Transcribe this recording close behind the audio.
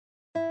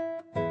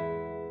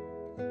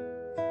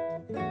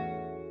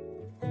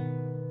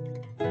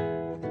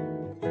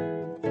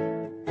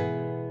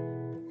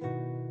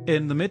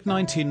In the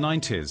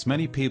mid-1990s,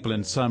 many people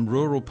in some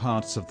rural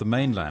parts of the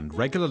mainland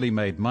regularly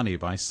made money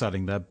by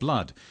selling their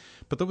blood.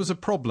 But there was a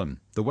problem.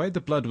 The way the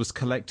blood was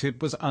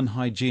collected was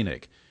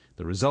unhygienic.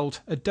 The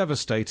result, a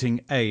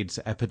devastating AIDS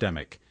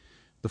epidemic.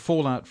 The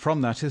fallout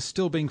from that is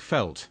still being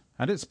felt,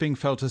 and it's being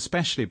felt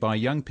especially by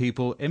young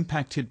people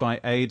impacted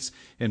by AIDS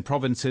in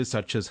provinces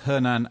such as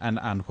Henan and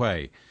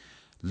Anhui.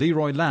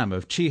 Leroy Lam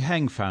of Chi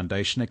Heng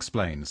Foundation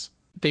explains.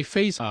 They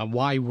face a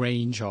wide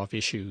range of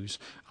issues.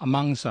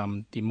 Among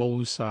them, the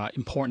most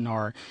important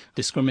are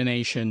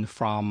discrimination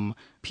from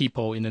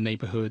people in the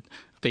neighborhood.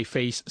 They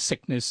face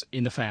sickness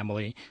in the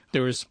family.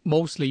 There is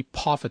mostly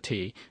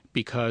poverty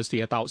because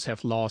the adults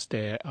have lost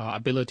their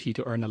ability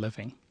to earn a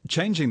living.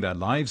 Changing their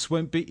lives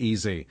won't be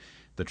easy.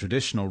 The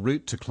traditional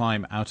route to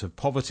climb out of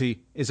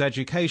poverty is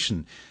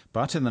education.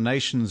 But in the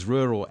nation's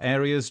rural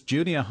areas,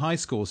 junior high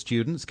school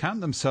students count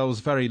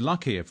themselves very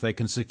lucky if they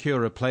can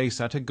secure a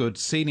place at a good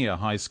senior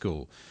high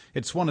school.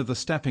 It's one of the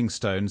stepping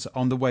stones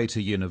on the way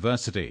to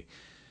university.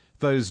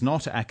 Those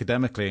not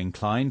academically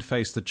inclined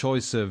face the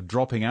choice of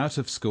dropping out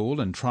of school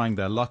and trying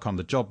their luck on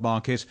the job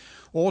market,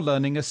 or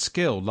learning a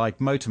skill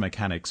like motor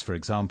mechanics, for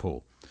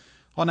example.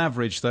 On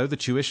average, though, the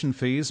tuition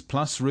fees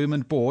plus room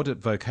and board at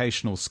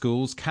vocational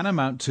schools can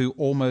amount to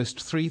almost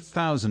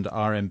 3,000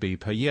 RMB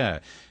per year.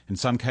 In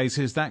some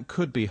cases, that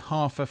could be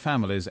half a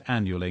family's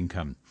annual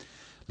income.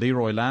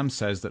 Leroy Lam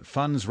says that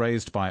funds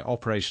raised by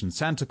Operation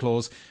Santa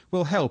Claus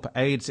will help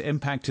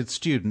AIDS-impacted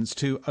students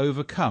to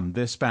overcome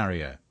this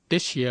barrier.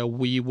 This year,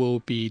 we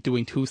will be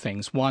doing two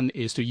things. One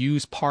is to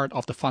use part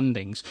of the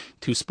fundings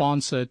to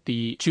sponsor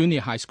the junior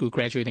high school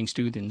graduating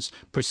students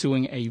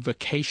pursuing a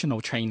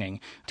vocational training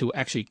to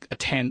actually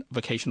attend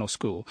vocational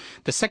school.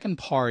 The second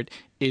part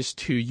is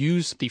to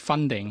use the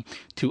funding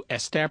to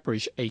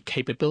establish a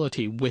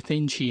capability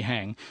within Chi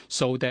Heng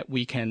so that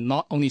we can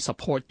not only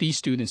support these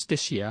students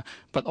this year,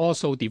 but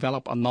also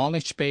develop a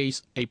knowledge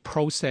base, a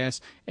process,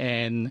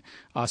 and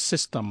a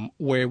system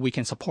where we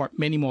can support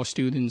many more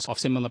students of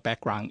similar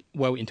background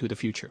well into the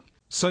future.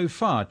 So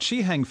far,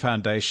 Chi Heng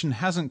Foundation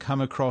hasn't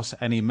come across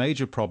any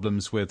major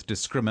problems with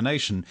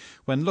discrimination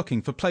when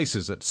looking for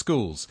places at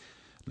schools.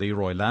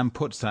 Leroy Lam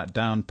puts that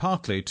down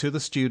partly to the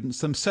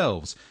students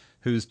themselves,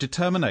 whose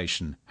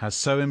determination has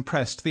so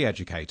impressed the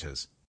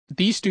educators.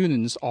 These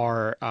students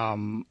are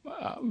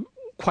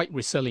quite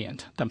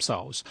resilient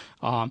themselves.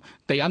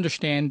 They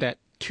understand that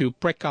to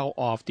break out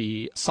of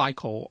the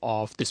cycle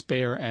of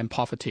despair and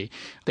poverty,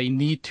 they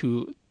need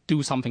to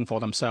do something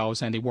for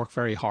themselves, and they work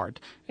very hard.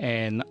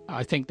 And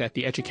I think that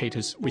the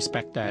educators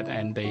respect that,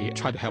 and they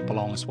try to help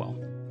along as well.